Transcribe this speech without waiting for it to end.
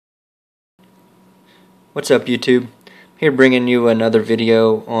What's up, YouTube? Here bringing you another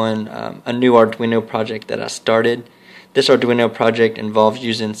video on a new Arduino project that I started. This Arduino project involves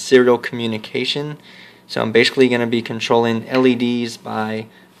using serial communication. So I'm basically going to be controlling LEDs by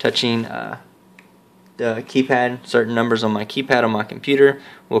touching the keypad. Certain numbers on my keypad on my computer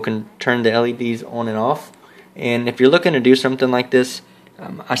will turn the LEDs on and off. And if you're looking to do something like this,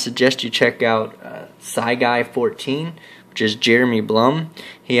 I suggest you check out Guy14, which is Jeremy Blum.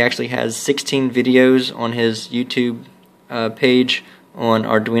 He actually has 16 videos on his YouTube page on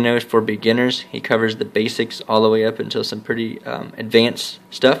Arduinos for beginners. He covers the basics all the way up until some pretty advanced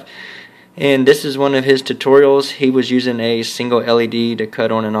stuff. And this is one of his tutorials. He was using a single LED to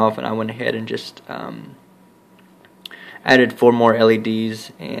cut on and off, and I went ahead and just added 4 more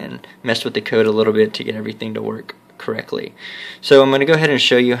LEDs and messed with the code a little bit to get everything to work correctly. So I'm going to go ahead and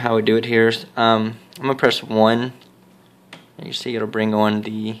show you how we do it here. I'm going to press 1. You see it'll bring on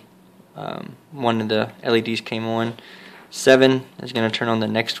the one of the LEDs came on. 7 is going to turn on the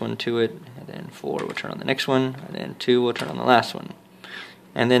next one to it, and then 4 will turn on the next one, and then 2 will turn on the last one.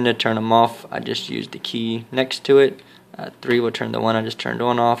 And then to turn them off, I just used the key next to it. 3 will turn the one I just turned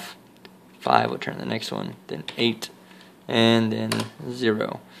on off. 5 will turn the next one, then 8, and then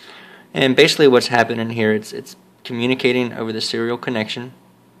 0. And basically what's happening here, it's communicating over the serial connection.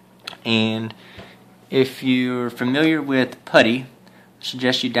 And if you're familiar with PuTTY, I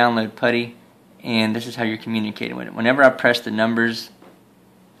suggest you download PuTTY, and this is how you're communicating with it. Whenever I press the numbers,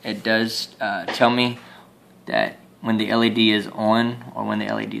 it does tell me that when the LED is on or when the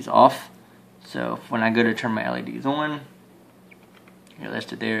LED is off. So when I go to turn my LEDs on, you're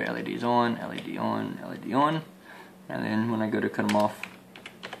listed there, LEDs on, LED on, LED on. And then when I go to cut them off,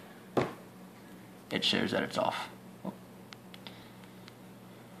 it shows that it's off.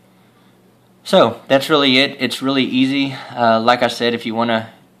 So that's really it. It's really easy. Like I said, if you want to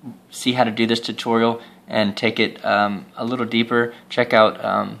see how to do this tutorial and take it a little deeper, check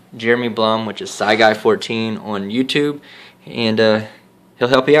out Jeremy Blum, which is Guy14 on YouTube, and he'll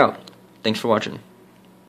help you out. Thanks for watching.